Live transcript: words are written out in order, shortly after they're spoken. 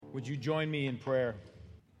Would you join me in prayer?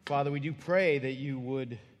 Father, we do pray that you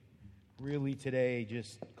would really today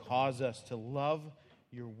just cause us to love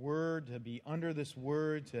your word, to be under this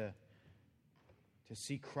word, to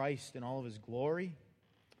see Christ in all of his glory.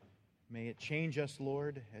 May it change us,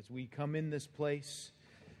 Lord, as we come in this place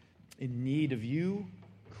in need of you,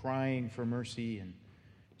 crying for mercy and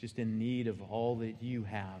just in need of all that you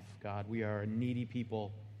have. God, we are a needy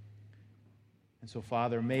people. And so,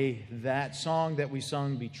 Father, may that song that we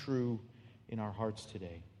sung be true in our hearts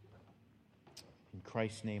today. In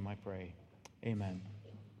Christ's name I pray. Amen.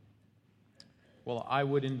 Well, I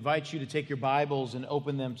would invite you to take your Bibles and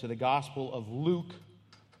open them to the Gospel of Luke.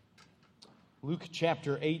 Luke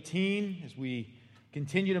chapter 18, as we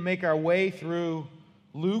continue to make our way through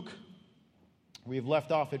Luke. We have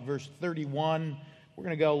left off at verse 31. We're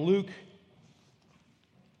going to go Luke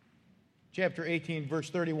chapter 18, verse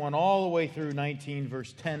 31, all the way through 19,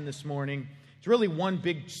 verse 10 this morning. It's really one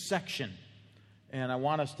big section, and I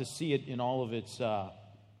want us to see it in all of its,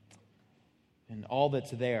 in all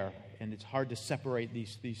that's there. And it's hard to separate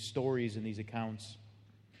these stories and these accounts.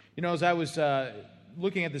 You know, as I was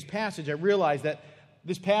looking at this passage, I realized that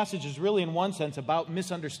this passage is really, in one sense, about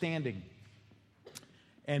misunderstanding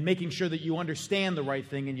and making sure that you understand the right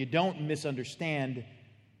thing and you don't misunderstand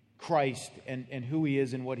Christ and who he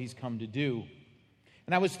is and what he's come to do.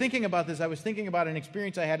 And I was thinking about this. I was thinking about an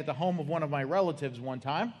experience I had at the home of one of my relatives one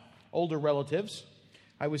time, older relatives.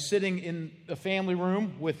 I was sitting in a family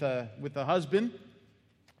room with a husband,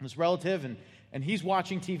 this relative, and he's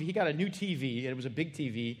watching TV. He got a new TV, and it was a big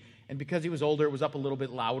TV, and because he was older, it was up a little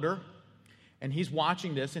bit louder. And he's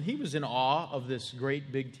watching this, and he was in awe of this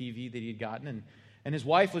great big TV that he had gotten, and his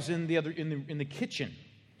wife was in the kitchen,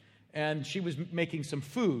 and she was making some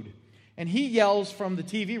food. And he yells from the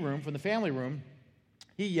TV room, from the family room,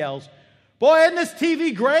 he yells, "Boy, isn't this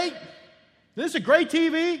TV great? This is a great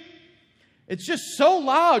TV. It's just so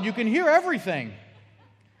loud, you can hear everything."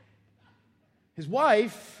 His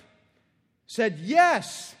wife said,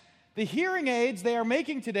 "Yes, the hearing aids they are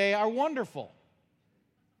making today are wonderful."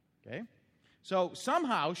 Okay? So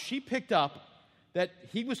somehow she picked up that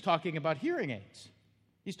he was talking about hearing aids.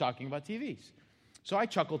 He's talking about TVs. So I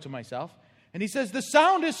chuckled to myself, and he says, "The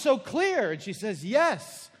sound is so clear." And she says,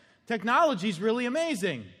 "Yes, technology is really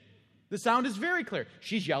amazing. The sound is very clear."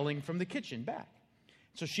 She's yelling from the kitchen back.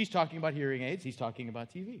 So she's talking about hearing aids, he's talking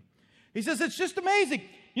about TV. He says, "It's just amazing.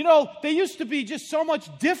 You know, they used to be just so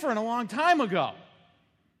much different a long time ago."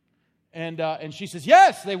 And she says,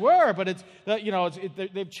 "Yes, they were, but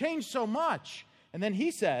they've changed so much." And then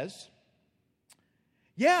he says,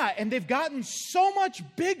 "Yeah, and they've gotten so much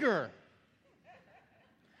bigger."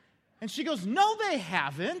 And she goes, "No, they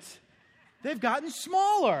haven't. They've gotten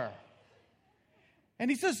smaller." And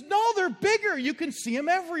he says, "No, they're bigger. You can see them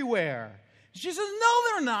everywhere." She says, "No,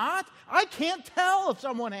 they're not. I can't tell if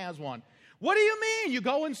someone has one." "What do you mean? You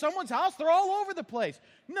go in someone's house, they're all over the place."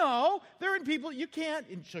 "No, they're in people, you can't."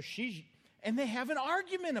 And so and they have an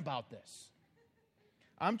argument about this.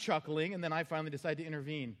 I'm chuckling, and then I finally decide to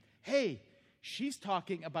intervene. "Hey, she's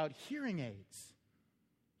talking about hearing aids."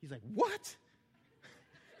 He's like, "What?"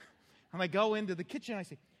 And I go into the kitchen, and I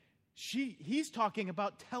say, he's talking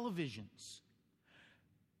about televisions."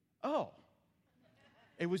 Oh.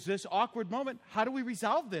 It was this awkward moment. How do we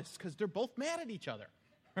resolve this? Because they're both mad at each other,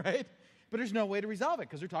 right? But there's no way to resolve it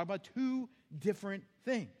because they're talking about two different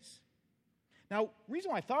things. Now, the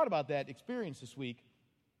reason why I thought about that experience this week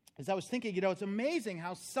is I was thinking, it's amazing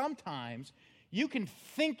how sometimes you can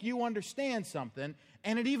think you understand something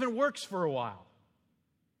and it even works for a while.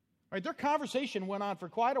 Right? Their conversation went on for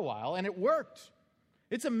quite a while, and it worked.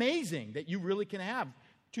 It's amazing that you really can have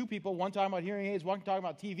two people, one talking about hearing aids, one talking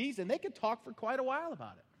about TVs, and they can talk for quite a while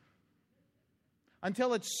about it.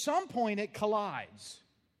 Until at some point it collides.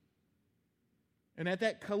 And at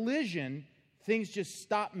that collision, things just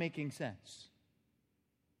stop making sense.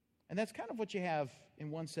 And that's kind of what you have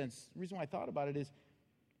in one sense. The reason why I thought about it is,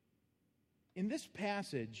 in this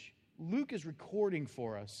passage, Luke is recording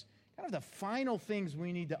for us kind of the final things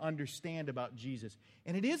we need to understand about Jesus.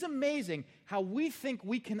 And it is amazing how we think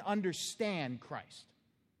we can understand Christ.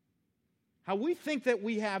 How we think that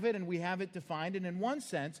we have it and we have it defined, and in one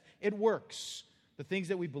sense, it works. The things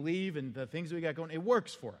that we believe and the things that we got going, it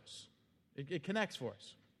works for us. It connects for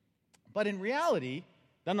us. But in reality,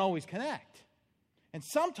 it doesn't always connect. And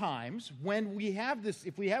sometimes when we have this,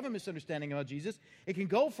 if we have a misunderstanding about Jesus, it can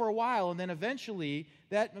go for a while, and then eventually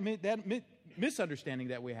that misunderstanding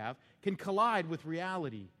that we have can collide with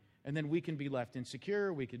reality. And then we can be left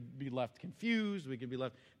insecure, we could be left confused, we could be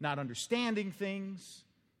left not understanding things.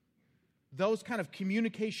 Those kind of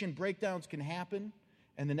communication breakdowns can happen,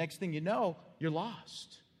 and the next thing you know, you're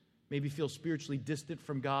lost. Maybe you feel spiritually distant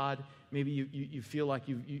from God. Maybe you feel like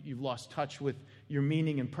you've lost touch with your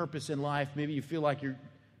meaning and purpose in life. Maybe you feel like you're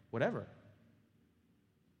whatever.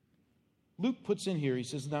 Luke puts in here, he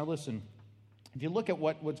says, now listen, if you look at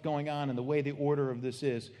what's going on and the way the order of this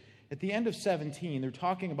is, at the end of 17, they're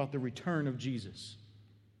talking about the return of Jesus.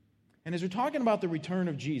 And as they're talking about the return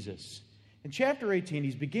of Jesus, in chapter 18,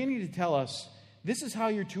 he's beginning to tell us, this is how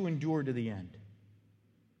you're to endure to the end.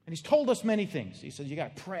 And he's told us many things. He says you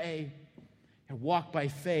got to pray and walk by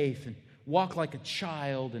faith and walk like a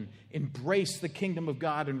child and embrace the kingdom of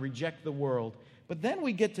God and reject the world. But then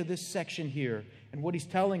we get to this section here, and what he's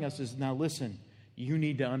telling us is, now listen, you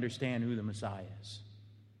need to understand who the Messiah is.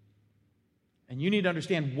 And you need to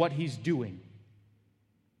understand what he's doing.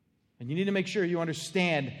 And you need to make sure you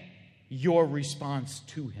understand your response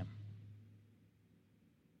to him.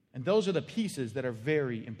 And those are the pieces that are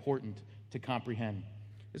very important to comprehend.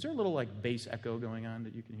 Is there a little like bass echo going on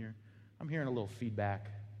that you can hear? I'm hearing a little feedback.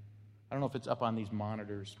 I don't know if it's up on these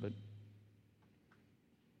monitors, but...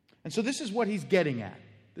 And so this is what he's getting at.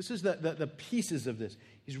 This is the pieces of this.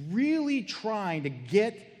 He's really trying to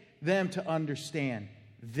get them to understand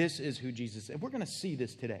this is who Jesus is. And we're going to see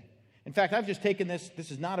this today. In fact, I've just taken this.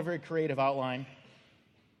 This is not a very creative outline.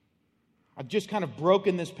 I've just kind of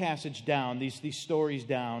broken this passage down, these stories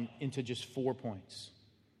down, into just 4 points.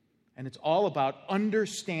 And it's all about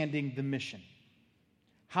understanding the mission.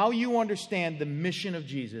 How you understand the mission of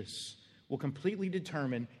Jesus will completely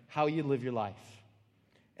determine how you live your life.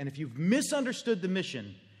 And if you've misunderstood the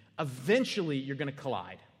mission, eventually you're going to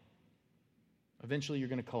collide. Eventually you're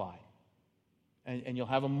going to collide. And you'll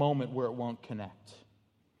have a moment where it won't connect.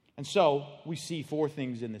 And so we see 4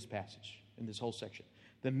 things in this passage, in this whole section.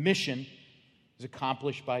 The mission is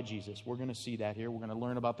accomplished by Jesus. We're going to see that here. We're going to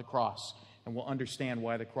learn about the cross, and we'll understand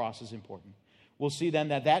why the cross is important. We'll see then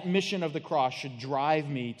that mission of the cross should drive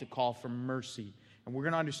me to call for mercy. And we're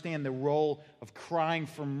going to understand the role of crying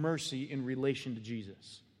for mercy in relation to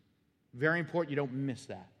Jesus. Very important you don't miss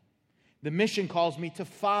that. The mission calls me to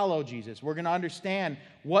follow Jesus. We're going to understand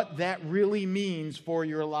what that really means for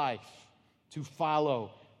your life, to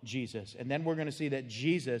follow Jesus. And then we're going to see that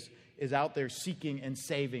Jesus is out there seeking and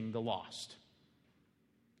saving the lost.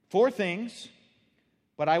 4 things,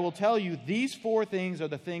 but I will tell you, these 4 things are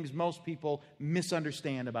the things most people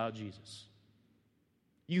misunderstand about Jesus.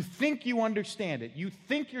 You think you understand it. You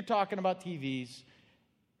think you're talking about TVs,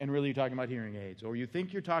 and really you're talking about hearing aids. Or you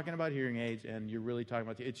think you're talking about hearing aids, and you're really talking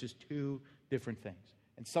about... It's just 2 different things.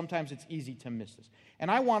 And sometimes it's easy to miss this. And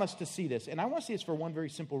I want us to see this. And I want to see this for one very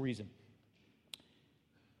simple reason.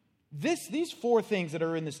 These 4 things that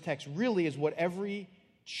are in this text really is what every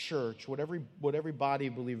church, what every body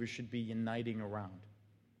of believers should be uniting around.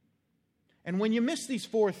 And when you miss these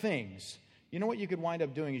 4 things, you know what you could wind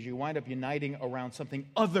up doing is you wind up uniting around something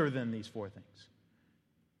other than these 4 things.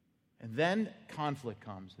 And then conflict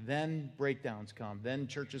comes, then breakdowns come, then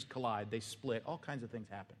churches collide, they split, all kinds of things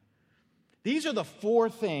happen. These are the 4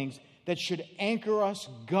 things that should anchor us,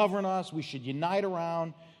 govern us, we should unite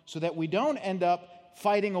around so that we don't end up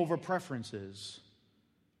fighting over preferences.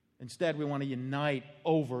 Instead, we want to unite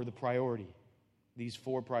over the priority, these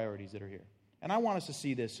 4 priorities that are here. And I want us to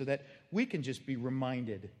see this so that we can just be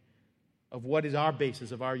reminded of what is our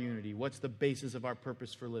basis of our unity, what's the basis of our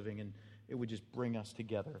purpose for living, and it would just bring us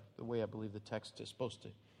together the way I believe the text is supposed to,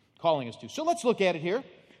 calling us to. So let's look at it here.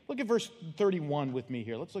 Look at verse 31 with me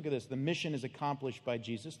here. Let's look at this. The mission is accomplished by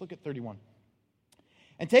Jesus. Look at 31.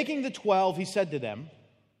 And taking the 12, he said to them,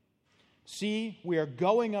 "See, we are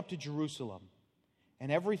going up to Jerusalem, and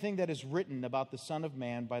everything that is written about the Son of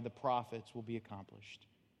Man by the prophets will be accomplished.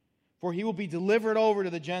 For he will be delivered over to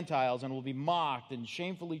the Gentiles and will be mocked and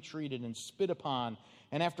shamefully treated and spit upon.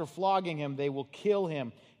 And after flogging him, they will kill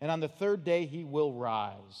him. And on the 3rd day he will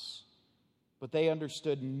rise." But they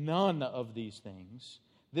understood none of these things.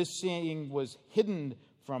 This saying was hidden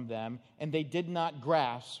from them, and they did not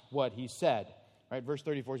grasp what he said. Right? Verse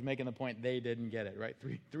 34 is making the point they didn't get it. Right?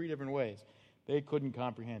 Three different ways. They couldn't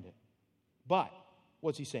comprehend it. But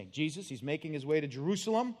what's he saying? Jesus, he's making his way to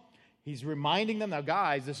Jerusalem. He's reminding them, now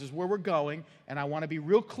guys, this is where we're going, and I want to be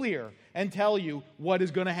real clear and tell you what is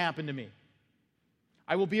going to happen to me.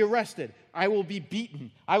 I will be arrested. I will be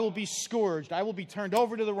beaten. I will be scourged. I will be turned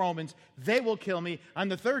over to the Romans. They will kill me. On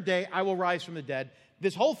the 3rd day, I will rise from the dead.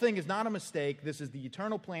 This whole thing is not a mistake. This is the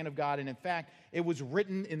eternal plan of God, and in fact, it was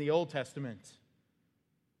written in the Old Testament.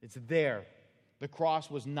 It's there. The cross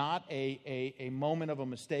was not a moment of a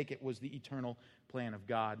mistake. It was the eternal plan of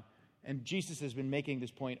God. And Jesus has been making this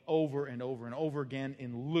point over and over and over again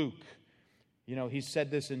in Luke. You know, he said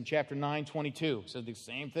this in chapter 9:22. He said the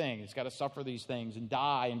same thing. He's got to suffer these things and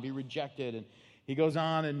die and be rejected. He goes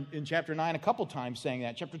on in chapter 9 a couple times saying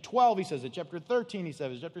that. Chapter 12, he says it. Chapter 13, he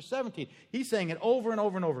says it. Chapter 17, he's saying it over and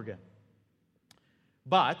over and over again.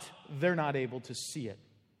 But they're not able to see it.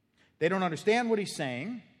 They don't understand what he's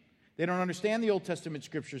saying. They don't understand the Old Testament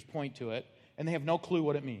scriptures point to it, and they have no clue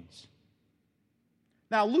what it means.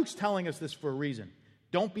 Now, Luke's telling us this for a reason.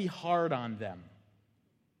 Don't be hard on them.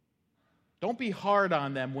 Don't be hard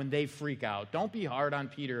on them when they freak out. Don't be hard on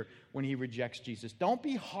Peter when he rejects Jesus. Don't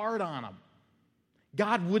be hard on them.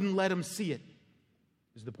 God wouldn't let them see it,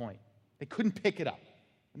 is the point. They couldn't pick it up,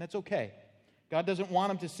 and that's okay. God doesn't want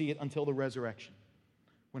them to see it until the resurrection.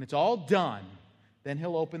 When it's all done, then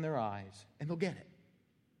he'll open their eyes, and they'll get it,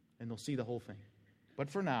 and they'll see the whole thing. But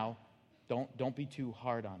for now, don't be too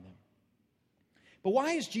hard on them. But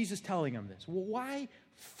why is Jesus telling them this? Well, why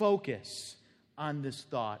focus on this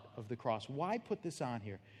thought of the cross? Why put this on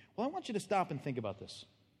here? Well, I want you to stop and think about this.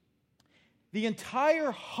 The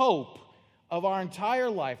entire hope of our entire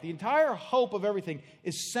life, the entire hope of everything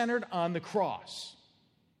is centered on the cross.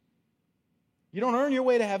 You don't earn your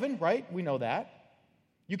way to heaven, right? We know that.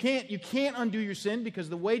 You can't undo your sin because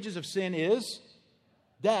the wages of sin is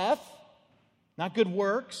death, not good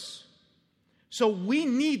works. So we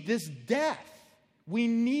need this death. We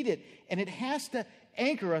need it, and it has to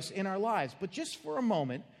anchor us in our lives. But just for a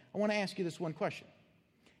moment, I want to ask you this one question.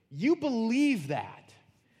 You believe that,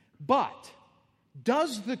 but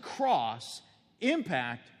does the cross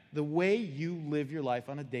impact the way you live your life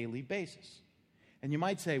on a daily basis? And you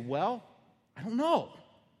might say, well, I don't know.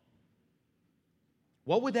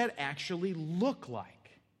 What would that actually look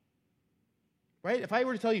like? Right? If I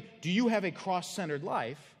were to tell you, do you have a cross-centered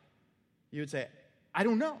life? You would say, I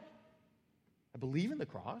don't know. I believe in the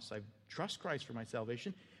cross. I trust Christ for my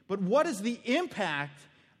salvation. But what is the impact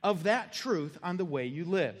of that truth on the way you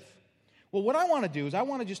live? Well, what I want to do is I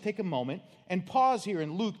want to just take a moment and pause here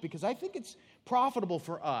in Luke because I think it's profitable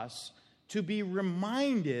for us to be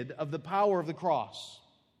reminded of the power of the cross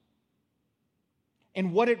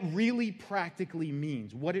and what it really practically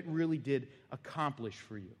means, what it really did accomplish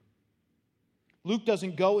for you. Luke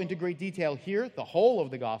doesn't go into great detail here. The whole of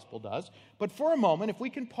the gospel does. But for a moment, if we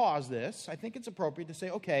can pause this, I think it's appropriate to say,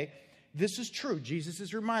 okay, this is true. Jesus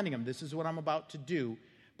is reminding him, this is what I'm about to do.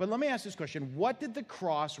 But let me ask this question. What did the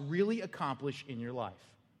cross really accomplish in your life?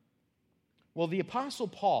 Well, the Apostle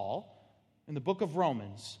Paul, in the book of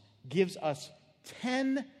Romans, gives us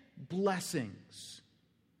 10 blessings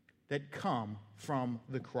that come from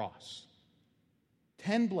the cross.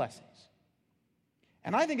 10 blessings.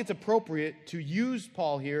 And I think it's appropriate to use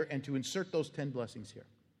Paul here and to insert those 10 blessings here.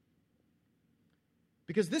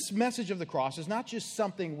 Because this message of the cross is not just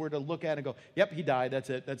something we're to look at and go, yep, he died, that's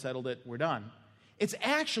it, that settled it, we're done. It's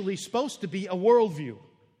actually supposed to be a worldview.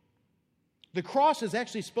 The cross is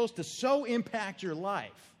actually supposed to so impact your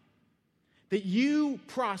life that you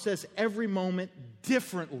process every moment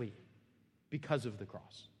differently because of the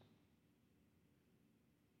cross.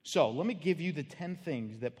 So, let me give you the 10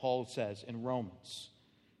 things that Paul says in Romans.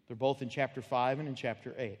 They're both in chapter 5 and in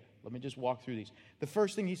chapter 8. Let me just walk through these. The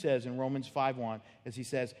first thing he says in Romans 5:1 is he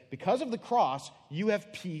says, because of the cross, you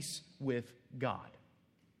have peace with God.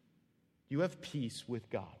 You have peace with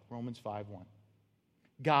God. Romans 5:1.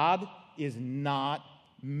 God is not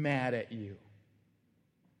mad at you.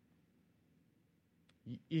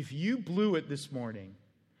 If you blew it this morning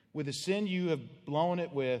with a sin you have blown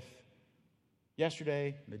it with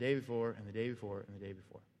yesterday, and the day before, and the day before, and the day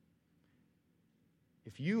before.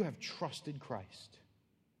 If you have trusted Christ,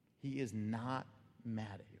 he is not mad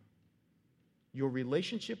at you. Your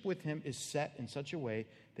relationship with him is set in such a way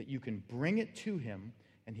that you can bring it to him,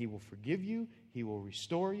 and he will forgive you, he will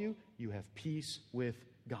restore you, you have peace with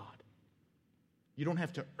God. You don't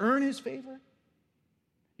have to earn his favor.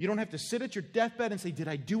 You don't have to sit at your deathbed and say, did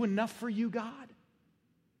I do enough for you, God?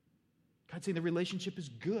 God's saying the relationship is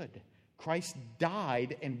good. Christ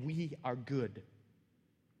died, and we are good.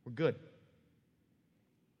 We're good.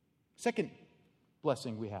 Second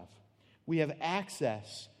blessing we have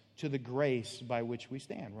access to the grace by which we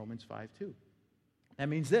stand, Romans 5:2. That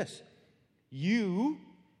means this. You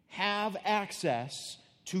have access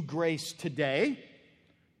to grace today,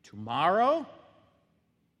 tomorrow,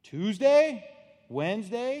 Tuesday,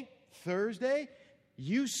 Wednesday, Thursday.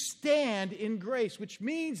 You stand in grace, which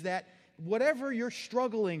means that whatever you're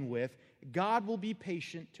struggling with, God will be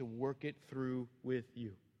patient to work it through with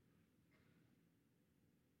you.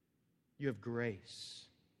 You have grace,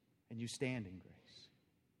 and you stand in grace.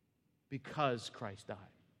 Because Christ died,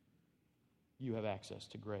 you have access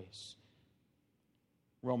to grace.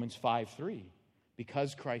 Romans 5:3,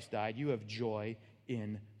 because Christ died, you have joy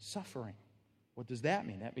in suffering. What does that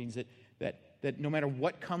mean? That means that that no matter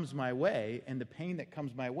what comes my way and the pain that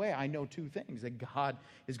comes my way, I know two things: that God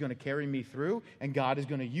is going to carry me through, and God is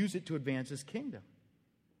going to use it to advance His kingdom.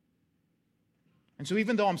 And so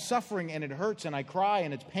even though I'm suffering and it hurts and I cry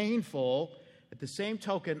and it's painful, at the same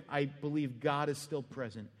token, I believe God is still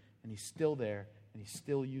present and He's still there and He's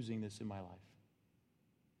still using this in my life.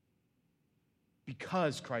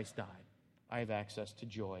 Because Christ died, I have access to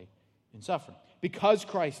joy in suffering. Because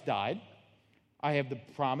Christ died, I have the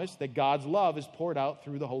promise that God's love is poured out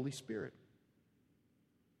through the Holy Spirit.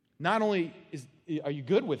 Not only are you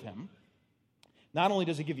good with Him, not only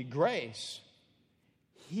does He give you grace,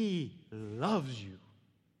 He loves you.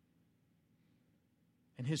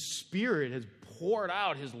 And His Spirit has poured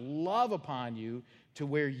out His love upon you to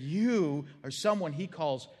where you are someone He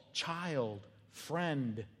calls child,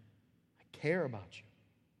 friend. I care about you.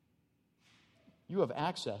 You have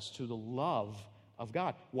access to the love of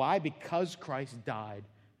God. Why? Because Christ died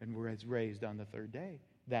and was raised on the third day.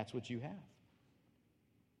 That's what you have.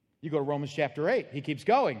 You go to Romans chapter 8. He keeps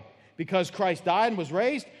going. Because Christ died and was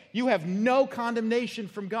raised, you have no condemnation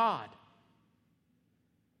from God.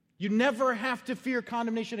 You never have to fear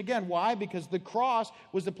condemnation again. Why? Because the cross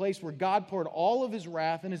was the place where God poured all of His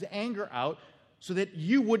wrath and His anger out so that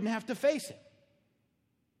you wouldn't have to face it.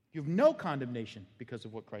 You have no condemnation because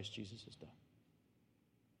of what Christ Jesus has done.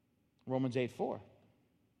 Romans 8:4.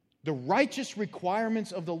 The righteous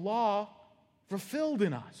requirements of the law fulfilled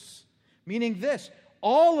in us. Meaning this: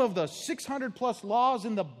 all of the 600 plus laws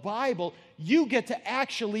in the Bible, you get to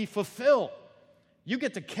actually fulfill. You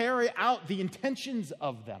get to carry out the intentions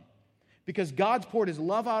of them. Because God's poured His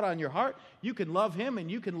love out on your heart, you can love Him and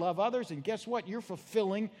you can love others, and guess what? You're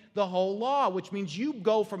fulfilling the whole law, which means you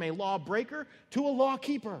go from a lawbreaker to a law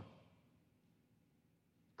keeper.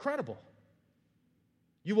 Incredible.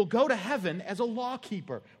 You will go to heaven as a law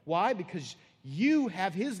keeper. Why? Because you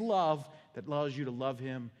have His love that allows you to love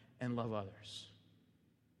Him and love others.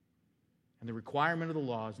 And the requirement of the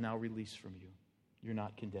law is now released from you. You're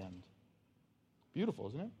not condemned. Beautiful,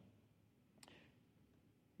 isn't it?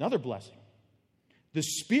 Another blessing. The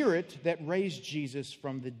Spirit that raised Jesus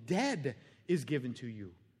from the dead is given to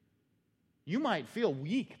you. You might feel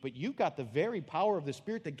weak, but you've got the very power of the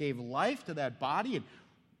Spirit that gave life to that body and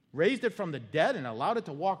raised it from the dead and allowed it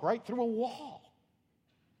to walk right through a wall.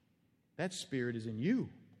 That Spirit is in you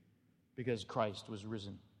because Christ was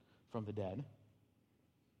risen from the dead.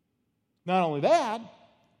 Not only that,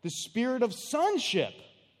 the Spirit of sonship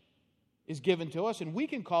is given to us, and we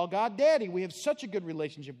can call God Daddy. We have such a good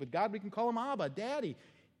relationship with God, we can call Him Abba, Daddy.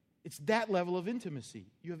 It's that level of intimacy.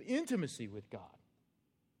 You have intimacy with God.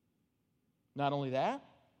 Not only that,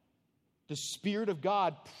 the Spirit of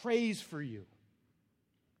God prays for you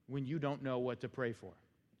when you don't know what to pray for.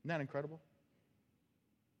 Isn't that incredible?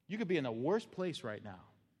 You could be in the worst place right now,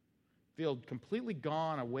 feel completely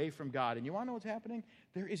gone away from God, and you want to know what's happening?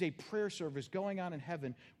 There is a prayer service going on in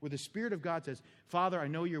heaven where the Spirit of God says, Father, I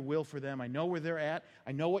know your will for them. I know where they're at.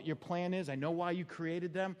 I know what your plan is. I know why you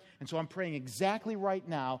created them. And so I'm praying exactly right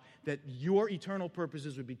now that your eternal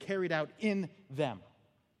purposes would be carried out in them.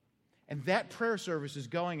 And that prayer service is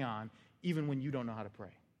going on even when you don't know how to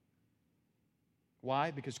pray.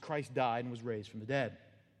 Why? Because Christ died and was raised from the dead.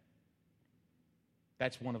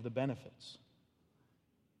 That's one of the benefits.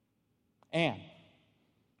 And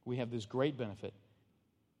we have this great benefit.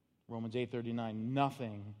 Romans 8:39,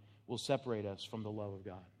 nothing will separate us from the love of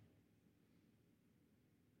God.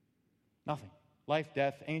 Nothing. Life,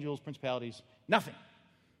 death, angels, principalities, nothing.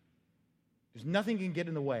 There's nothing can get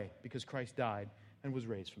in the way because Christ died and was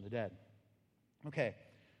raised from the dead. Okay,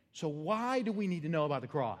 so why do we need to know about the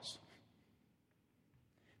cross?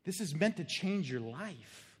 This is meant to change your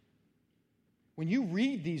life. When you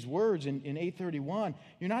read these words in 8:31,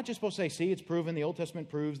 you're not just supposed to say, see, it's proven, the Old Testament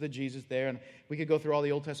proves that Jesus is there. And we could go through all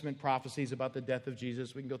the Old Testament prophecies about the death of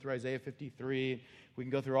Jesus. We can go through Isaiah 53. We can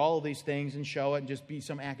go through all of these things and show it and just be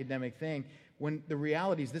some academic thing. When the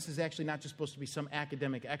reality is this is actually not just supposed to be some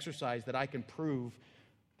academic exercise that I can prove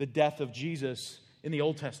the death of Jesus in the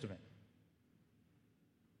Old Testament.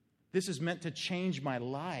 This is meant to change my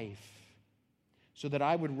life so that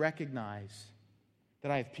I would recognize that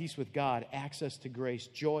I have peace with God, access to grace,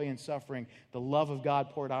 joy in suffering, the love of God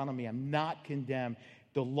poured out on me. I'm not condemned.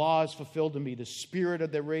 The law is fulfilled in me. The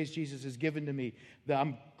Spirit that raised Jesus is given to me.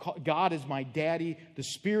 God is my daddy. The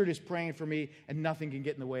Spirit is praying for me, and nothing can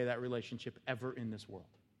get in the way of that relationship ever in this world.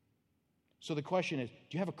 So the question is, do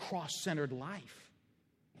you have a cross-centered life?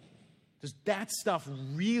 Does that stuff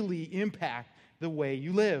really impact the way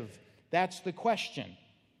you live? That's the question.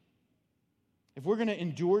 If we're going to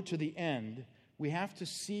endure to the end, we have to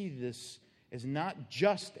see this as not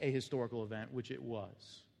just a historical event, which it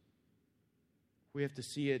was, We have to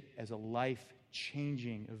see it as a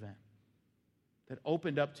life-changing event that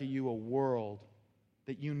opened up to you a world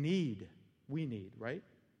that you need, we need, right?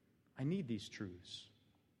 I need these truths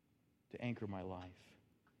to anchor my life.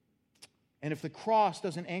 And if the cross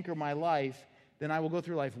doesn't anchor my life, then I will go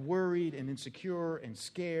through life worried and insecure and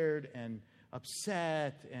scared and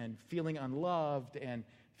upset and feeling unloved and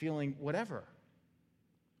feeling whatever.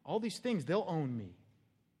 All these things, they'll own me.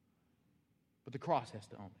 But the cross has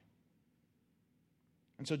to own me.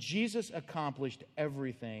 And so Jesus accomplished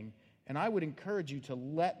everything, and I would encourage you to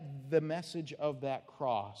let the message of that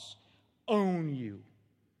cross own you.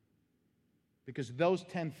 Because those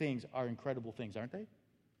 10 things are incredible things, aren't they?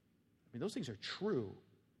 I mean, those things are true,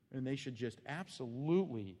 and they should just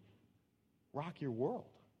absolutely rock your world.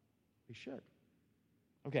 They should.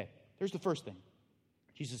 Okay, here's the first thing.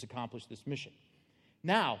 Jesus accomplished this mission.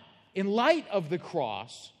 Now, in light of the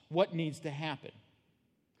cross, what needs to happen?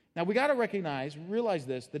 Now, we got to realize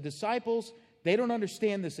this. The disciples, they don't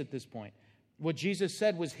understand this at this point. What Jesus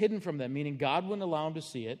said was hidden from them, meaning God wouldn't allow them to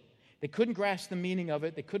see it. They couldn't grasp the meaning of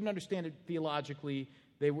it. They couldn't understand it theologically.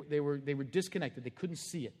 They were disconnected. They couldn't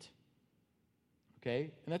see it.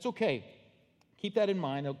 Okay? And that's okay. Keep that in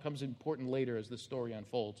mind. It becomes important later as the story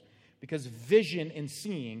unfolds. Because vision and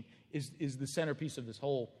seeing is the centerpiece of this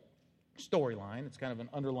whole storyline. It's kind of an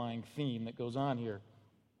underlying theme that goes on here.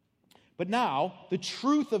 But now, the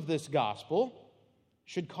truth of this gospel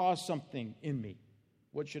should cause something in me.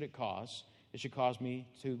 What should it cause? It should cause me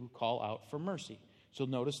to call out for mercy. So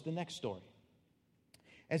notice the next story.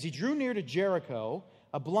 As he drew near to Jericho,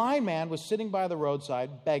 a blind man was sitting by the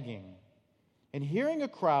roadside begging. And hearing a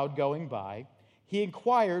crowd going by, he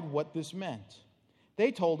inquired what this meant.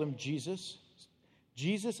 They told him, Jesus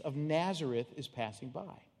of Nazareth is passing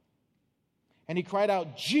by. And he cried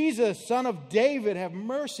out, Jesus, Son of David, have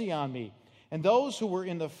mercy on me. And those who were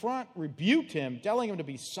in the front rebuked him, telling him to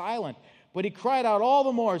be silent. But he cried out all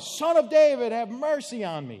the more, Son of David, have mercy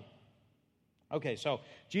on me. Okay, so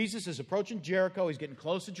Jesus is approaching Jericho. He's getting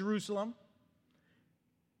close to Jerusalem.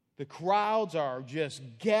 The crowds are just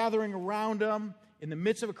gathering around him. In the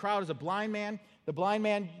midst of a crowd is a blind man. The blind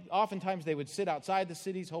man, oftentimes they would sit outside the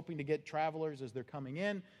cities hoping to get travelers as they're coming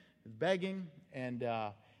in, begging. And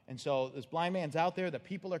so this blind man's out there. The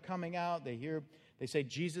people are coming out. They say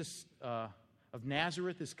Jesus of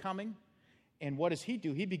Nazareth is coming. And what does he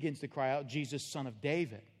do? He begins to cry out, Jesus, Son of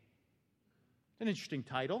David. It's an interesting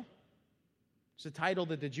title. It's a title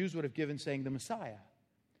that the Jews would have given saying the Messiah.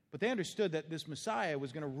 But they understood that this Messiah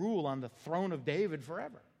was going to rule on the throne of David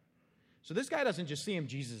forever. So this guy doesn't just see him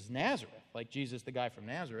Jesus of Nazareth, like Jesus, the guy from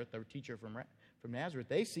Nazareth, the teacher from Nazareth.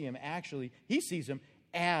 They see him he sees him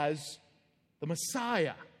as the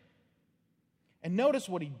Messiah. And notice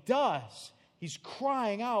what he does. He's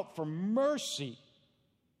crying out for mercy.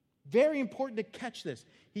 Very important to catch this.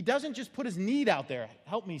 He doesn't just put his need out there,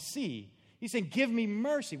 help me see. He's saying, give me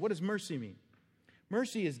mercy. What does mercy mean?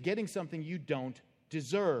 Mercy is getting something you don't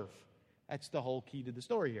deserve. That's the whole key to the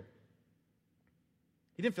story here.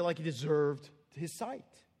 He didn't feel like he deserved his sight.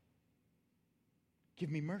 Give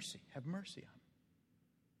me mercy. Have mercy on me.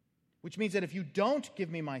 Which means that if you don't give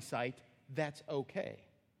me my sight, that's okay.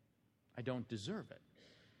 I don't deserve it.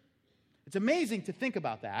 It's amazing to think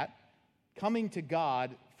about that, coming to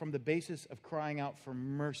God from the basis of crying out for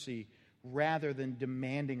mercy rather than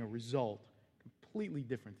demanding a result. Completely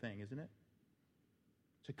different thing, isn't it?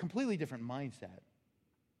 It's a completely different mindset.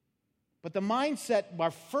 But the mindset,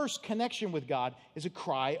 our first connection with God, is a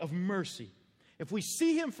cry of mercy. If we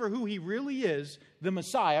see him for who he really is, the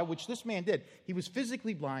Messiah, which this man did, he was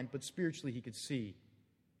physically blind, but spiritually he could see.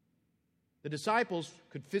 The disciples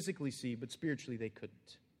could physically see, but spiritually they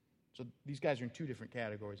couldn't. So these guys are in two different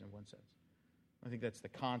categories in one sense. I think that's the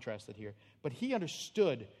contrast that here. But he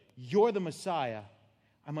understood, you're the Messiah.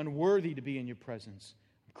 I'm unworthy to be in your presence.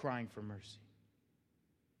 I'm crying for mercy.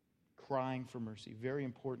 Crying for mercy. Very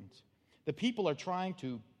important. The people are trying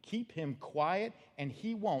to keep him quiet, and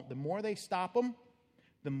he won't. The more they stop him,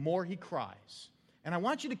 the more he cries. And I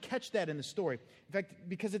want you to catch that in the story. In fact,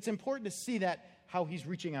 because it's important to see that, how he's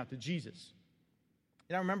reaching out to Jesus.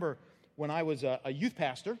 And I remember when I was a youth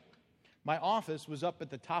pastor, my office was up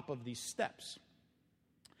at the top of these steps.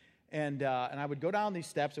 And I would go down these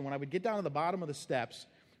steps, and when I would get down to the bottom of the steps,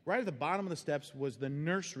 right at the bottom of the steps was the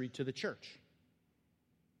nursery to the church.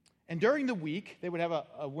 And during the week, they would have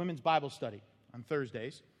a women's Bible study on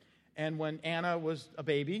Thursdays. And when Anna was a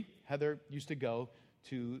baby, Heather used to go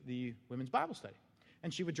to the women's Bible study.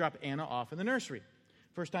 And she would drop Anna off in the nursery.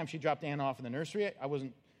 First time she dropped Anna off in the nursery, I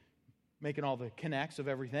wasn't making all the connects of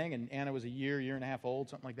everything. And Anna was a year and a half old,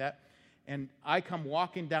 something like that. And I come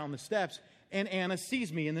walking down the steps, and Anna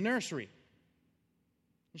sees me in the nursery.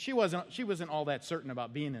 She wasn't all that certain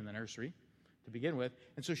about being in the nursery to begin with,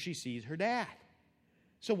 and so she sees her dad.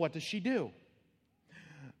 So what does she do?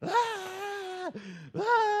 Ah!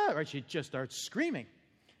 Ah! Right, she just starts screaming.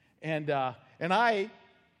 And I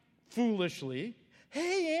foolishly,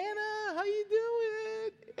 "Hey, Anna, how you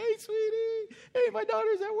doing? Hey, sweetie. Hey, my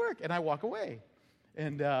daughter's at work." And I walk away.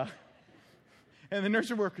 And the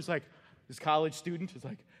nursery worker's like, this college student is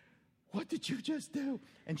like, "What did you just do?"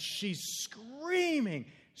 And she's screaming.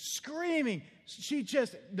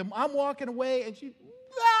 I'm walking away, and she,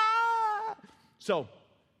 ah! So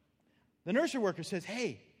the nursery worker says,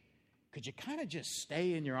 "Hey, could you kind of just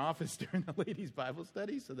stay in your office during the ladies' Bible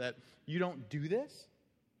study so that you don't do this?"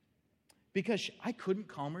 Because I couldn't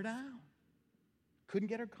calm her down. Couldn't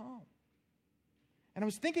get her calm. And I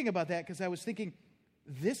was thinking about that because I was thinking,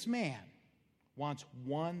 this man wants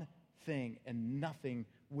one thing and nothing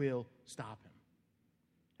will stop him.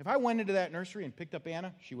 If I went into that nursery and picked up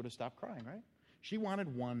Anna, she would have stopped crying, right? She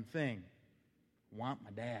wanted one thing. Want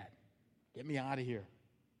my dad. Get me out of here.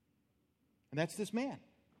 And that's this man.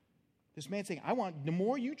 This man saying, the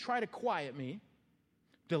more you try to quiet me,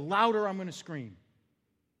 the louder I'm going to scream.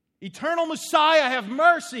 Eternal Messiah, have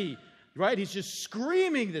mercy. Right? He's just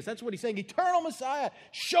screaming this. That's what he's saying. Eternal Messiah,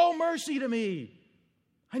 show mercy to me.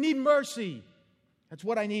 I need mercy. That's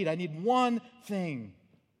what I need. I need one thing.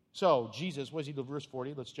 So, Jesus, what does he do? Verse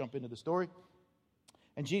 40. Let's jump into the story.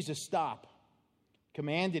 And Jesus stopped,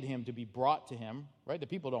 commanded him to be brought to him. Right? The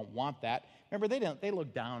people don't want that. Remember, they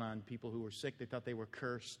looked down on people who were sick. They thought they were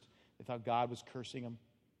cursed. They thought God was cursing them.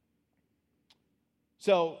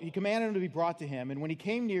 So he commanded him to be brought to him. And when he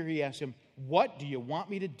came near, he asked him, "What do you want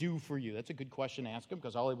me to do for you?" That's a good question to ask him,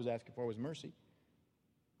 because all he was asking for was mercy.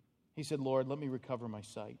 He said, "Lord, let me recover my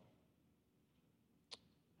sight."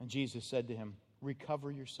 And Jesus said to him, "Recover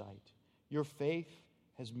your sight. Your faith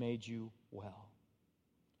has made you well."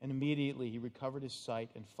 And immediately he recovered his sight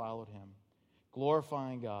and followed him,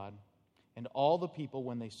 glorifying God. And all the people,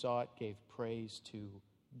 when they saw it, gave praise to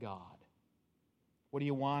God. "What do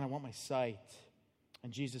you want?" "I want my sight."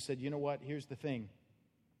 And Jesus said, "You know what? Here's the thing.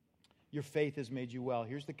 Your faith has made you well."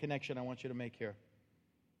 Here's the connection I want you to make here.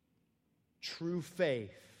 True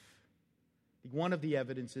faith, one of the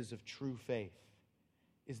evidences of true faith,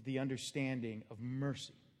 is the understanding of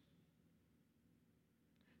mercy.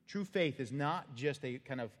 True faith is not just a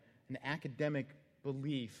kind of an academic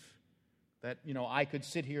belief that, I could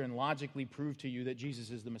sit here and logically prove to you that Jesus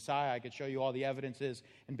is the Messiah. I could show you all the evidences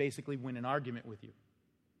and basically win an argument with you.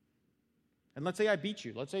 And let's say I beat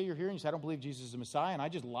you. Let's say you're here and you say, "I don't believe Jesus is the Messiah," and I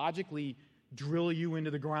just logically drill you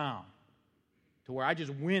into the ground to where I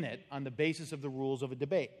just win it on the basis of the rules of a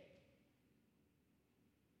debate.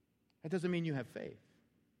 That doesn't mean you have faith.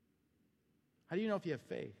 How do you know if you have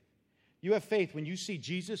faith? You have faith when you see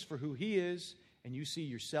Jesus for who he is and you see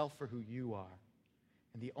yourself for who you are.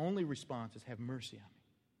 And the only response is, "Have mercy on me.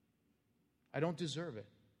 I don't deserve it."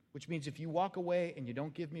 Which means if you walk away and you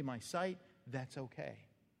don't give me my sight, that's okay.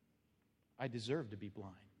 I deserve to be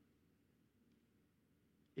blind.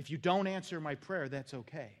 If you don't answer my prayer, that's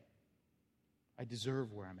okay. I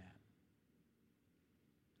deserve where I'm at.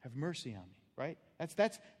 Have mercy on me, right?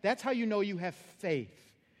 That's how you know you have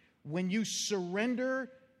faith. When you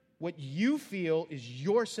surrender what you feel is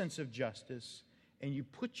your sense of justice and you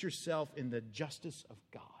put yourself in the justice of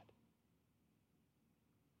God.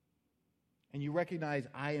 And you recognize,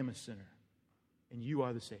 I am a sinner and you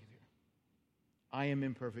are the Savior. I am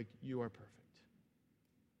imperfect, you are perfect.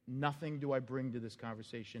 Nothing do I bring to this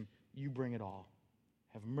conversation. You bring it all.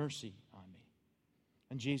 Have mercy on me.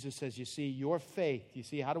 And Jesus says, you see, your faith,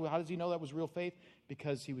 how does he know that was real faith?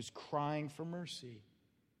 Because he was crying for mercy.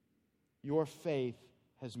 Your faith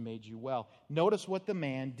has made you well. Notice what the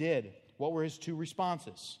man did. What were his two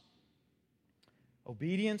responses?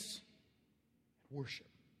 Obedience and worship.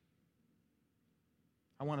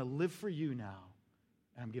 I want to live for you now,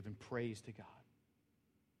 and I'm giving praise to God.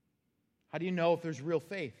 How do you know if there's real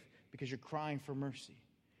faith? Because you're crying for mercy.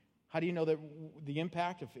 How do you know that the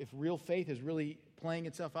impact, if real faith is really playing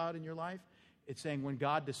itself out in your life? It's saying when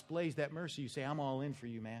God displays that mercy, you say, "I'm all in for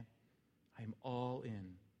you, man. I'm all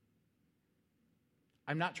in."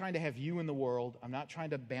 I'm not trying to have you in the world. I'm not trying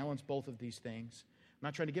to balance both of these things. I'm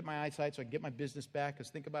not trying to get my eyesight so I can get my business back, because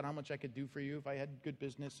think about how much I could do for you if I had good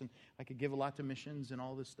business and I could give a lot to missions and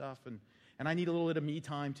all this stuff. And I need a little bit of me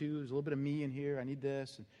time too. There's a little bit of me in here. I need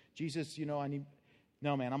this. And Jesus,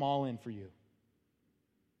 no, man, I'm all in for you.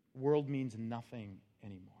 World means nothing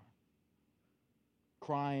anymore.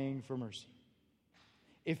 Crying for mercy.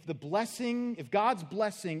 If God's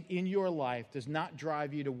blessing in your life does not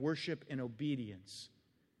drive you to worship and obedience,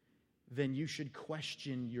 then you should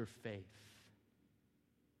question your faith.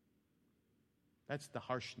 That's the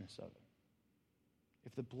harshness of it.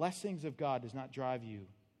 If the blessings of God does not drive you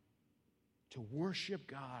to worship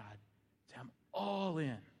God, to have all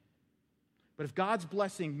in. But if God's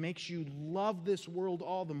blessing makes you love this world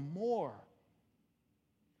all the more,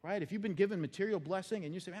 right? If you've been given material blessing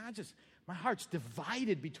and you say, man, my heart's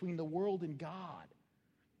divided between the world and God,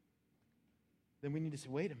 then we need to say,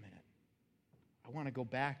 wait a minute. I want to go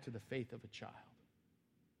back to the faith of a child.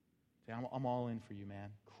 Say, I'm all in for you, man.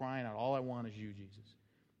 Crying out, all I want is you, Jesus.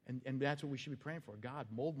 And that's what we should be praying for. God,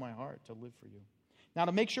 mold my heart to live for you. Now,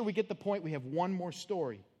 to make sure we get the point, we have one more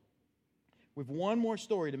story. We have one more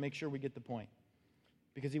story to make sure we get the point.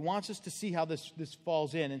 Because he wants us to see how this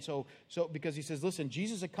falls in. And so because he says, listen,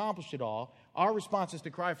 Jesus accomplished it all. Our response is to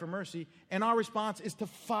cry for mercy. And our response is to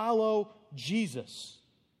follow Jesus.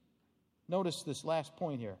 Notice this last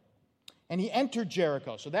point here. And he entered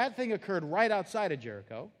Jericho. So that thing occurred right outside of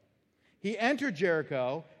Jericho. He entered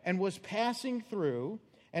Jericho and was passing through.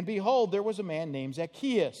 And behold, there was a man named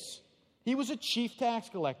Zacchaeus. He was a chief tax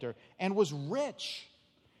collector and was rich.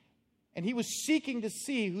 And he was seeking to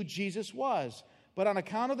see who Jesus was. But on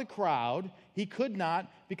account of the crowd, he could not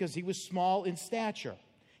because he was small in stature.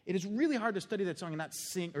 It is really hard to study that song and not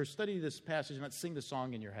sing, or study this passage and not sing the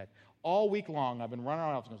song in your head. All week long, I've been running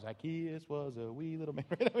around and Zacchaeus was a wee little man.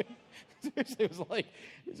 Right? I mean, seriously,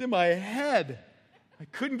 it was in my head. I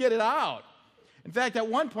couldn't get it out. In fact, at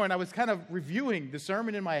one point, I was kind of reviewing the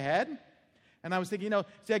sermon in my head, and I was thinking,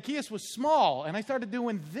 Zacchaeus was small, and I started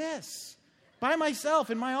doing this by myself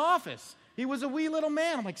in my office. He was a wee little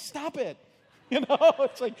man. I'm like, stop it.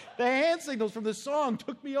 It's like the hand signals from the song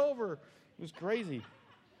took me over. It was crazy.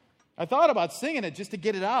 I thought about singing it just to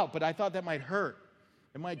get it out, but I thought that might hurt.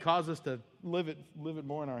 It might cause us to live it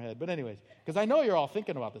more in our head. But anyways, because I know you're all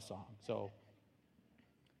thinking about the song.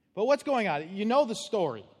 But what's going on? You know the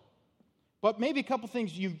story. But maybe a couple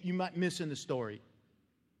things you might miss in the story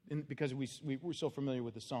because we're so familiar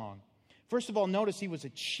with the song. First of all, notice he was a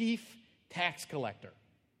chief tax collector.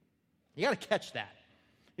 You got to catch that.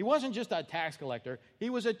 He wasn't just a tax collector. He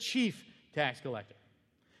was a chief tax collector.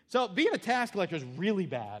 So being a tax collector is really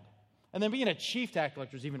bad. And then being a chief tax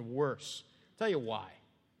collector is even worse. I'll tell you why.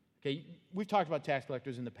 Okay, we've talked about tax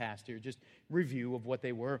collectors in the past here, just review of what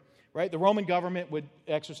they were, right? The Roman government would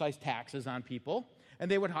exercise taxes on people,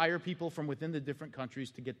 and they would hire people from within the different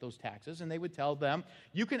countries to get those taxes, and they would tell them,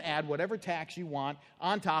 you can add whatever tax you want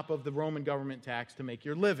on top of the Roman government tax to make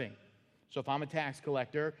your living. So if I'm a tax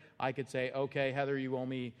collector, I could say, okay, Heather, you owe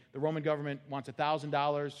me, the Roman government wants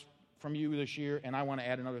 $1,000 from you this year, and I want to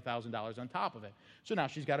add another $1,000 on top of it. So now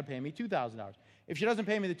she's got to pay me $2,000. If she doesn't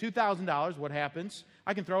pay me the $2,000, what happens?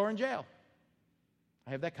 I can throw her in jail. I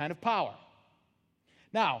have that kind of power.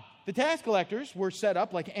 Now, the tax collectors were set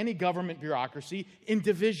up like any government bureaucracy in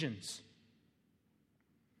divisions.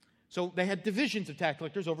 So they had divisions of tax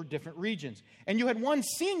collectors over different regions. And you had one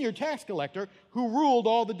senior tax collector who ruled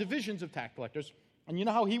all the divisions of tax collectors. And you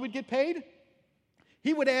know how he would get paid?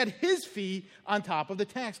 He would add his fee on top of the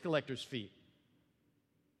tax collector's fee.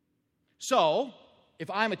 So, if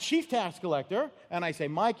I'm a chief tax collector, and I say,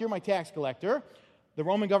 Mike, you're my tax collector, the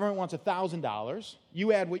Roman government wants $1,000,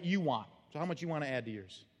 you add what you want. So how much you want to add to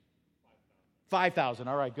yours? $5,000.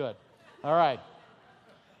 All right, good. All right.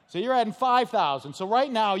 So you're adding $5,000. So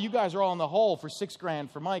right now, you guys are all in the hole for $6,000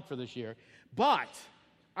 for Mike for this year. But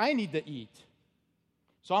I need to eat.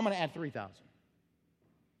 So I'm going to add $3,000.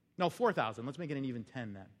 No, $4,000. Let's make it an even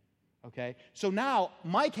 10 then. Okay? So now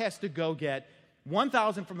Mike has to go get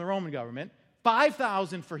 $1,000 from the Roman government,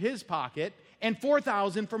 $5,000 for his pocket, and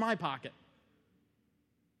 $4,000 for my pocket.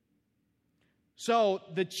 So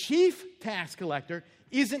the chief tax collector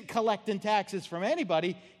isn't collecting taxes from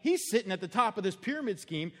anybody. He's sitting at the top of this pyramid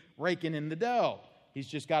scheme, raking in the dough. He's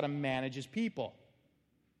just got to manage his people.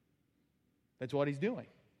 That's what he's doing.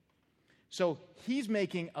 So he's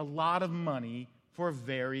making a lot of money for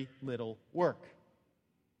very little work,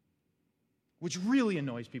 which really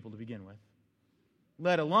annoys people to begin with,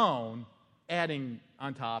 let alone adding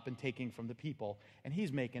on top and taking from the people. And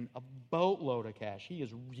he's making a boatload of cash. He is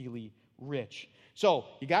really rich. So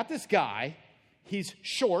you got this guy. He's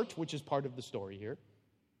short, which is part of the story here.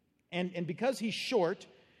 And because he's short,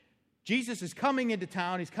 Jesus is coming into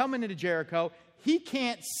town. He's coming into Jericho. He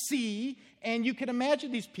can't see. And you can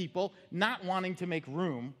imagine these people not wanting to make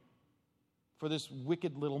room for this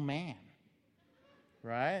wicked little man.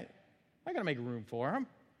 Right? I got to make room for him.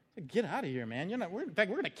 Get out of here, man. In fact,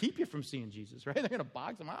 we're going to keep you from seeing Jesus, right? They're going to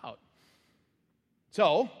box him out.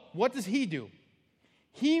 So, what does he do?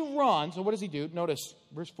 He runs. So what does he do? Notice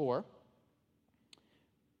verse 4.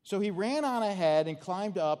 So he ran on ahead and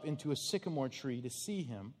climbed up into a sycamore tree to see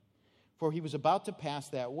him, for he was about to pass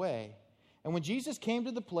that way. And when Jesus came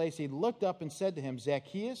to the place, he looked up and said to him,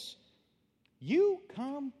 Zacchaeus, you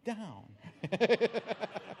come down.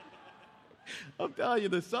 I'm telling you,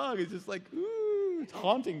 the song is just like, ooh, it's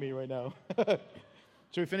haunting me right now. Shall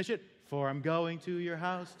we finish it? For I'm going to your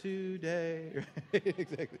house today.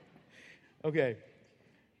 Exactly. Okay.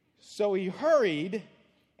 So he hurried,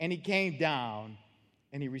 and he came down,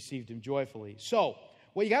 and he received him joyfully. So,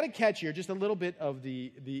 what you got to catch here, just a little bit of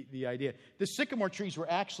the idea. The sycamore trees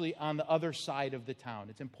were actually on the other side of the town.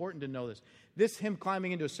 It's important to know this. Him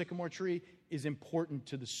climbing into a sycamore tree is important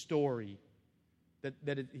to the story. He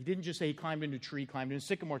didn't just say he climbed into a tree, climbed into a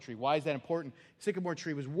sycamore tree. Why is that important? Sycamore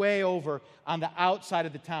tree was way over on the outside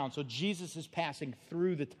of the town. So Jesus is passing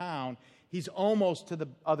through the town. He's almost to the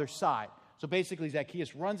other side. So basically,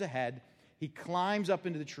 Zacchaeus runs ahead. He climbs up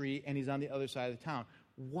into the tree, and he's on the other side of the town.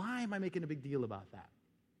 Why am I making a big deal about that?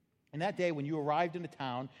 In that day, when you arrived in a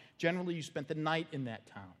town, generally you spent the night in that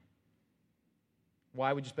town.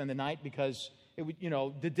 Why would you spend the night? Because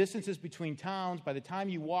the distances between towns, by the time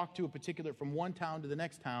you walked from one town to the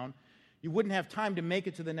next town, you wouldn't have time to make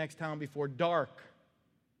it to the next town before dark.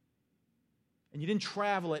 And you didn't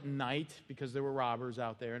travel at night because there were robbers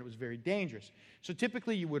out there and it was very dangerous. So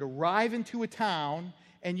typically you would arrive into a town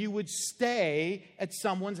and you would stay at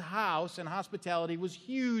someone's house, and hospitality was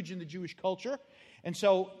huge in the Jewish culture. And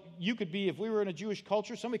so you could be, if we were in a Jewish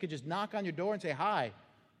culture, somebody could just knock on your door and say, hi,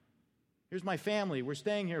 here's my family. We're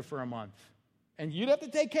staying here for a month. And you'd have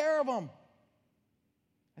to take care of them.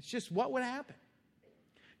 That's just what would happen.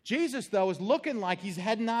 Jesus, though, is looking like he's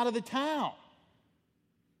heading out of the town.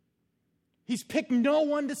 He's picked no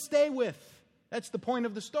one to stay with. That's the point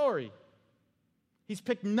of the story. He's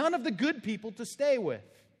picked none of the good people to stay with.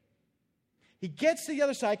 He gets to the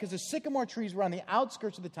other side because the sycamore trees were on the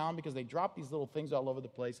outskirts of the town because they dropped these little things all over the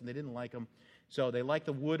place and they didn't like them. So they liked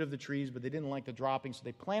the wood of the trees, but they didn't like the dropping. So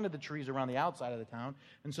they planted the trees around the outside of the town.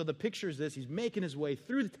 And so the picture is this. He's making his way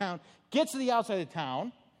through the town, gets to the outside of the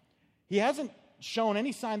town. He hasn't shown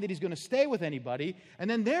any sign that he's going to stay with anybody. And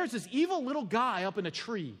then there's this evil little guy up in a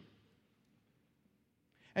tree.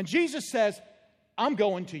 And Jesus says, I'm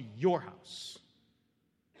going to your house.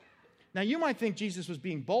 Now you might think Jesus was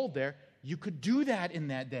being bold there. You could do that in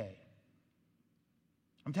that day.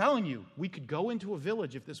 I'm telling you, we could go into a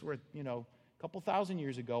village if this were, a couple thousand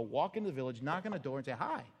years ago, walk into the village, knock on the door and say,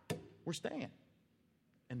 hi, we're staying.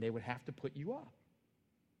 And they would have to put you up.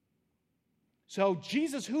 So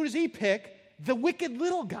Jesus, who does he pick? The wicked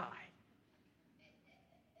little guy.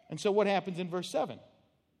 And so what happens in verse 7?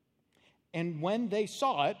 And when they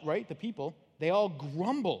saw it, right, the people, they all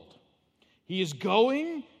grumbled. He is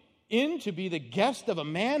going in to be the guest of a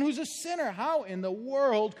man who's a sinner. How in the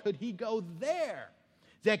world could he go there?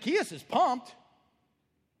 Zacchaeus is pumped.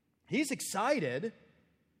 He's excited.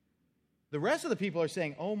 The rest of the people are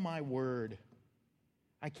saying, oh my word,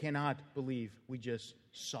 I cannot believe we just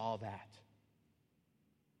saw that.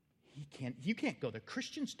 You can't go there.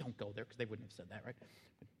 Christians don't go there, because they wouldn't have said that, right?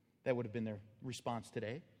 That would have been their response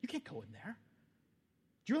today. You can't go in there.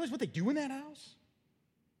 Do you realize what they do in that house?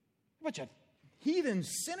 A bunch of heathen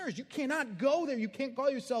sinners. You cannot go there. You can't call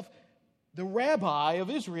yourself the rabbi of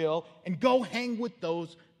Israel and go hang with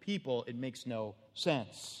those people. It makes no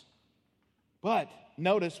sense. But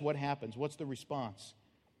notice what happens. What's the response?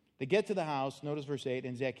 They get to the house. Notice verse 8.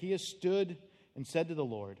 And Zacchaeus stood and said to the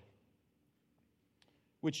Lord,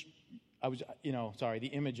 which I was,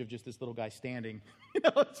 the image of just this little guy standing.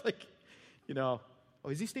 It's like, oh,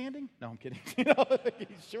 is he standing? No, I'm kidding.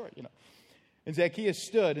 He's short, And Zacchaeus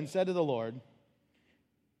stood and said to the Lord,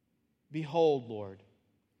 behold, Lord,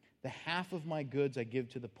 the half of my goods I give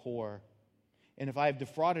to the poor, and if I have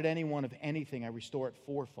defrauded anyone of anything, I restore it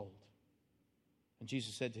fourfold. And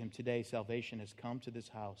Jesus said to him, today salvation has come to this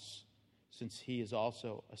house, since he is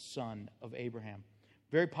also a son of Abraham.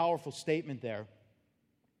 Very powerful statement there.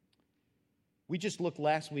 We just looked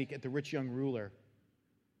last week at the rich young ruler.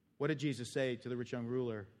 What did Jesus say to the rich young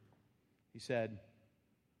ruler? He said,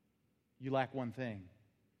 you lack one thing.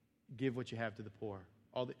 Give what you have to the poor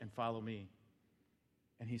and follow me.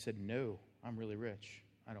 And he said, no, I'm really rich.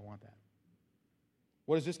 I don't want that.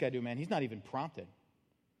 What does this guy do, man? He's not even prompted.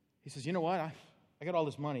 He says, you know what? I got all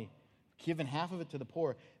this money. Given half of it to the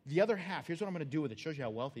poor. The other half, here's what I'm going to do with it. Shows you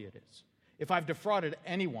how wealthy it is. If I've defrauded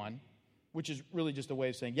anyone, which is really just a way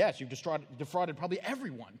of saying, yes, you've defrauded probably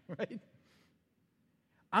everyone, right?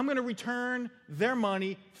 I'm going to return their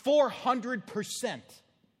money 400%.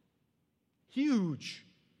 Huge.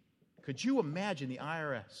 Could you imagine the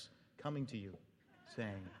IRS coming to you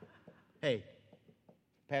saying, hey,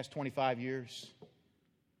 past 25 years,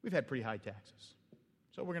 we've had pretty high taxes.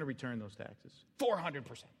 So we're going to return those taxes.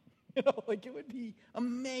 400%. It would be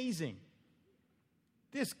amazing.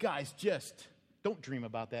 this guy's just, don't dream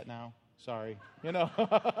about that now. Sorry. You know,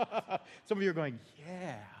 some of you are going,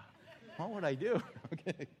 yeah, what would I do?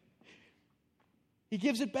 Okay. He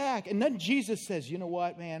gives it back. And then Jesus says, you know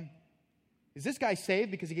what, man? Is this guy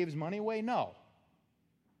saved because he gave his money away? No.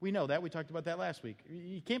 We know that. We talked about that last week.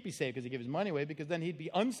 He can't be saved because he gave his money away, because then he'd be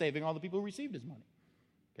unsaving all the people who received his money.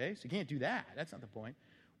 Okay? So you can't do that. That's not the point.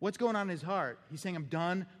 What's going on in his heart? He's saying, I'm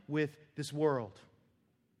done with this world.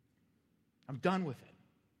 I'm done with it.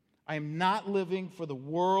 I am not living for the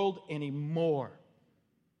world anymore.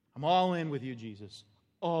 I'm all in with you, Jesus.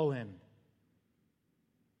 All in.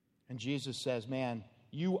 And Jesus says, man,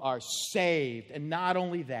 you are saved. And not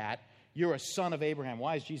only that, you're a son of Abraham.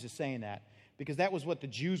 Why is Jesus saying that? Because that was what the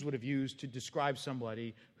Jews would have used to describe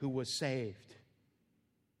somebody who was saved.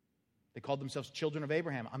 They called themselves children of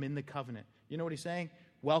Abraham. I'm in the covenant. You know what he's saying?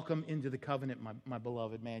 Welcome into the covenant, my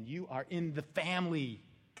beloved man. You are in the family.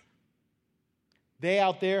 They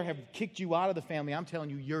out there have kicked you out of the family. I'm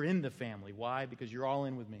telling you, you're in the family. Why? Because you're all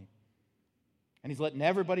in with me. And he's letting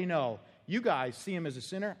everybody know, you guys see him as a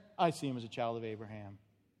sinner. I see him as a child of Abraham.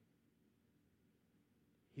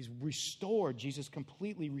 He's restored. Jesus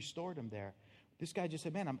completely restored him there. This guy just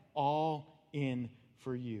said, man, I'm all in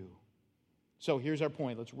for you. So here's our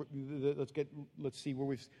point. Let's see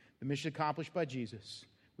where the mission accomplished by Jesus.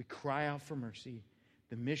 We cry out for mercy.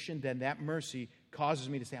 The mission, then that mercy causes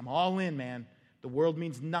me to say, I'm all in, man. The world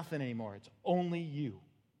means nothing anymore. It's only you.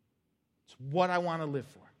 It's what I want to live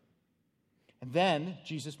for. And then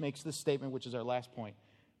Jesus makes this statement, which is our last point.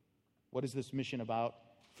 What is this mission about?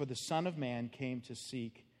 For the Son of Man came to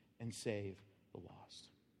seek and save the lost.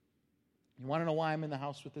 You want to know why I'm in the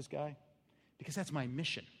house with this guy? Because that's my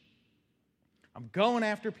mission. I'm going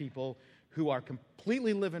after people who are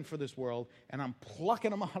completely living for this world, and I'm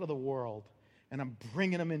plucking them out of the world, and I'm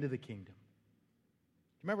bringing them into the kingdom.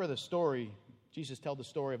 Remember the story, Jesus told the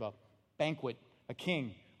story of a banquet. A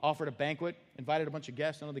king offered a banquet, invited a bunch of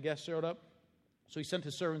guests. None of the guests showed up. So he sent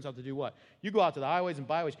his servants out to do what? You go out to the highways and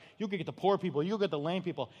byways. You go get the poor people. You go get the lame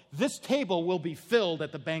people. This table will be filled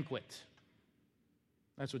at the banquet.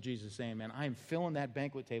 That's what Jesus is saying, man. I am filling that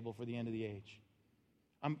banquet table for the end of the age.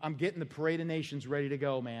 I'm getting the parade of nations ready to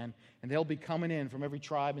go, man. And they'll be coming in from every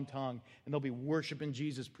tribe and tongue. And they'll be worshiping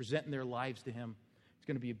Jesus, presenting their lives to him. It's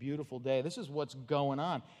going to be a beautiful day. This is what's going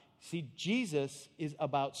on. See, Jesus is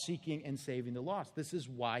about seeking and saving the lost. This is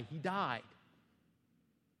why he died.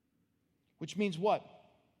 Which means what?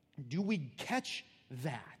 Do we catch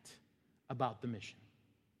that about the mission?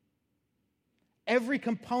 Every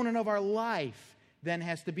component of our life then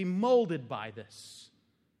has to be molded by this.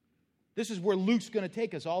 This is where Luke's going to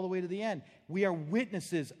take us all the way to the end. We are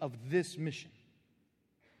witnesses of this mission.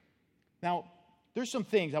 Now, there's some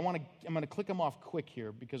things I'm going to click them off quick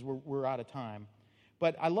here because we're out of time.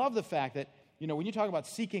 But I love the fact that, when you talk about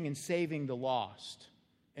seeking and saving the lost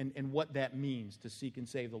and what that means to seek and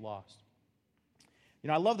save the lost.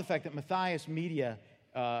 I love the fact that Matthias Media,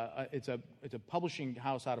 it's a publishing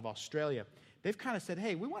house out of Australia, they've kind of said,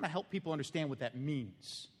 hey, we want to help people understand what that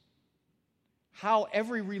means. How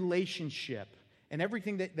every relationship and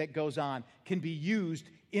everything that goes on can be used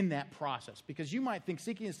in that process. Because you might think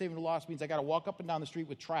seeking and saving the lost means I got to walk up and down the street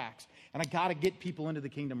with tracts, and I got to get people into the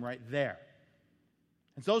kingdom right there.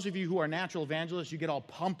 And those of you who are natural evangelists, you get all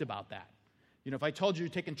pumped about that. If I told you you're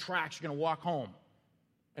taking tracts, you're going to walk home.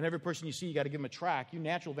 And every person you see, you got to give them a tract. You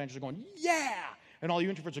natural evangelists are going, yeah! And all you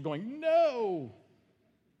introverts are going, no!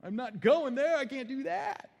 I'm not going there. I can't do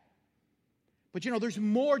that. But there's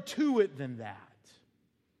more to it than that.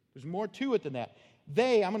 There's more to it than that.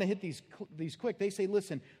 I'm going to hit these quick. They say,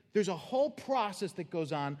 listen, there's a whole process that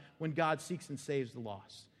goes on when God seeks and saves the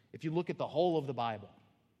lost. If you look at the whole of the Bible.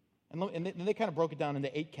 And they kind of broke it down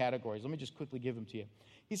into 8 categories. Let me just quickly give them to you.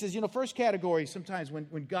 He says, first category, sometimes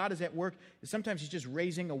when God is at work, is sometimes he's just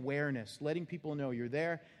raising awareness, letting people know you're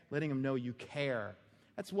there, letting them know you care.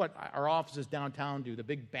 That's what our offices downtown do, the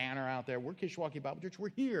big banner out there. We're Kishwaukee Bible Church. We're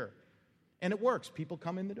here. And it works. People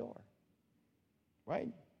come in the door. Right?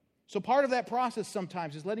 So part of that process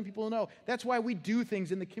sometimes is letting people know. That's why we do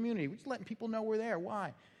things in the community. We're just letting people know we're there.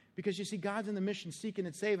 Why? Because you see, God's in the mission seeking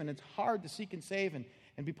and saving. It's hard to seek and save and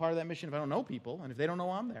be part of that mission if I don't know people and if they don't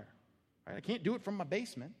know I'm there. Right? I can't do it from my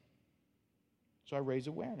basement. So I raise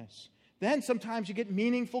awareness. Then sometimes you get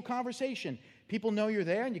meaningful conversation. People know you're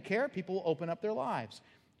there and you care. People open up their lives.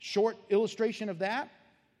 Short illustration of that.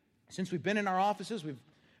 Since we've been in our offices,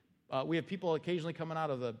 we have people occasionally coming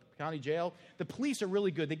out of the county jail. The police are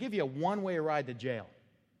really good. They give you a one-way ride to jail.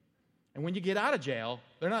 And when you get out of jail,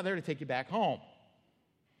 they're not there to take you back home.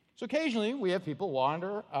 So occasionally we have people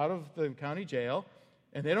wander out of the county jail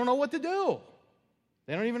and they don't know what to do.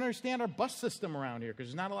 They don't even understand our bus system around here because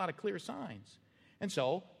there's not a lot of clear signs. And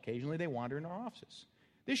so, occasionally they wander in our offices.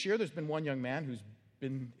 This year, there's been one young man who's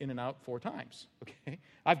been in and out 4 times, okay?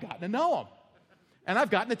 I've gotten to know him. And I've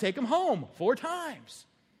gotten to take him home 4 times.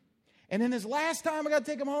 And then his last time I got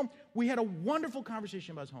to take him home, we had a wonderful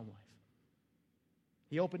conversation about his home life.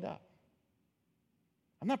 He opened up.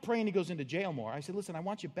 I'm not praying he goes into jail more. I said, listen, I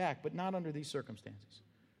want you back, but not under these circumstances.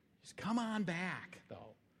 Just come on back, though.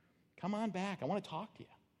 Come on back. I want to talk to you.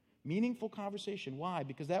 Meaningful conversation. Why?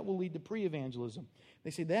 Because that will lead to pre-evangelism. They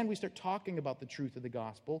say then we start talking about the truth of the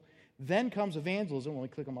gospel. Then comes evangelism, when we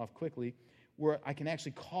click them off quickly, where I can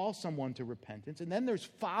actually call someone to repentance. And then there's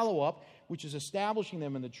follow-up, which is establishing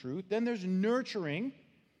them in the truth. Then there's nurturing,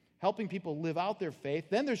 helping people live out their faith.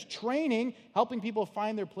 Then there's training, helping people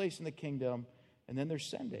find their place in the kingdom. And then there's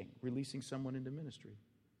sending, releasing someone into ministry.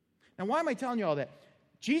 Now, why am I telling you all that?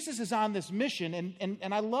 Jesus is on this mission,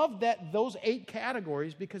 and I love that those 8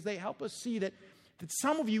 categories because they help us see that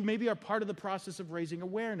some of you maybe are part of the process of raising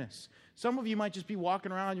awareness. Some of you might just be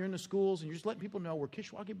walking around, you're in the schools, and you're just letting people know we're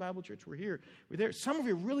Kishwaukee Bible Church, we're here, we're there. Some of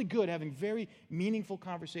you are really good having very meaningful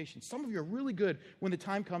conversations. Some of you are really good when the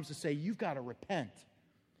time comes to say, you've got to repent.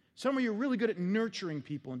 Some of you are really good at nurturing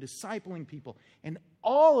people and discipling people. And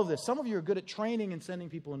all of this, some of you are good at training and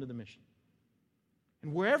sending people into the mission.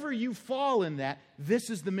 And wherever you fall in that, this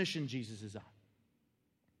is the mission Jesus is on.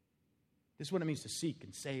 This is what it means to seek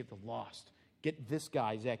and save the lost. Get this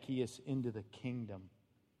guy, Zacchaeus, into the kingdom.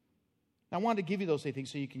 Now, I wanted to give you those 8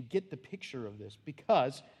 things so you can get the picture of this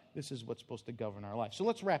because this is what's supposed to govern our life. So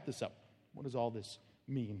let's wrap this up. What does all this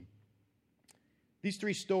mean? These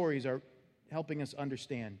 3 stories are helping us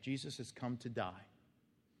understand Jesus has come to die.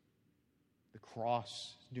 The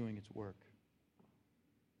cross is doing its work.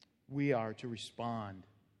 We are to respond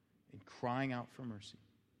in crying out for mercy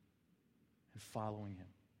and following him.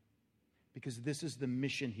 Because this is the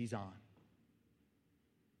mission he's on.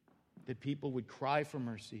 That people would cry for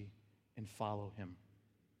mercy and follow him.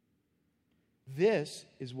 This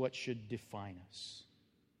is what should define us.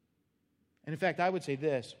 And in fact, I would say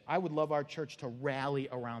this. I would love our church to rally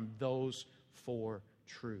around those 4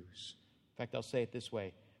 truths. In fact, I'll say it this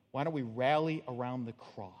way. Why don't we rally around the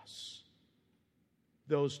cross?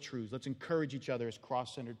 Those truths. Let's encourage each other as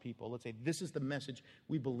cross-centered people. Let's say this is the message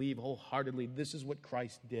we believe wholeheartedly. This is what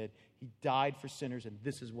Christ did. He died for sinners, and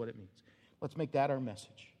this is what it means. Let's make that our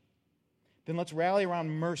message. Then let's rally around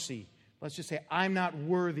mercy. Let's just say, I'm not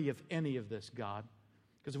worthy of any of this, God.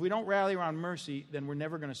 Because if we don't rally around mercy, then we're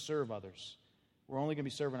never going to serve others. We're only going to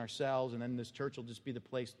be serving ourselves, and then this church will just be the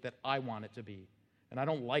place that I want it to be. And I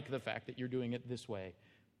don't like the fact that you're doing it this way.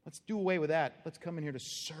 Let's do away with that. Let's come in here to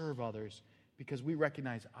serve others because we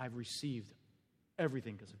recognize I've received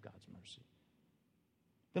everything because of God's mercy.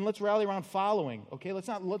 Then let's rally around following. Okay, let's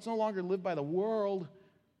no longer live by the world.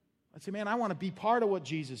 Let's say, man, I want to be part of what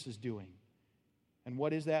Jesus is doing. And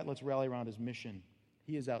what is that? Let's rally around his mission.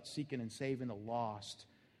 He is out seeking and saving the lost.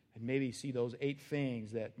 And maybe see those 8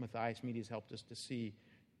 things that Matthias Media has helped us to see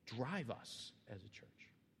drive us as a church.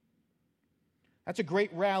 That's a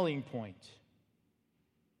great rallying point.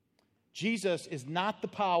 Jesus is not the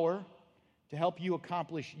power to help you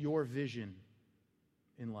accomplish your vision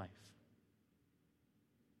in life.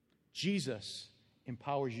 Jesus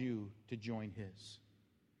empowers you to join his.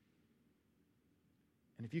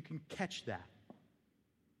 And if you can catch that,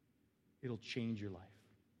 it'll change your life.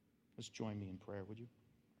 Let's join me in prayer, would you?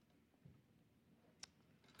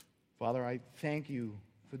 Father, I thank you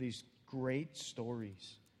for these great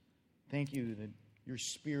stories. Thank you that your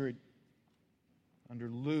Spirit under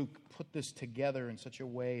Luke put this together in such a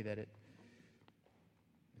way that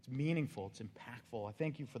it's meaningful, it's impactful. I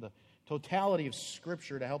thank you for the totality of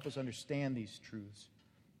Scripture to help us understand these truths.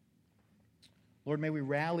 Lord, may we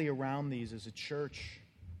rally around these as a church.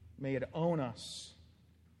 May it own us.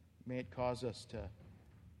 May it cause us to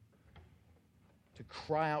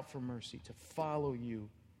cry out for mercy, to follow you,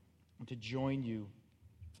 and to join you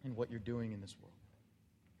in what you're doing in this world.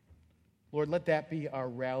 Lord, let that be our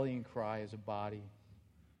rallying cry as a body,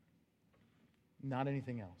 not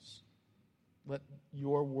anything else. Let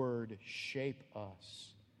your word shape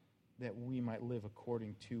us that we might live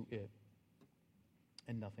according to it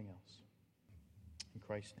and nothing else. In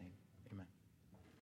Christ's name.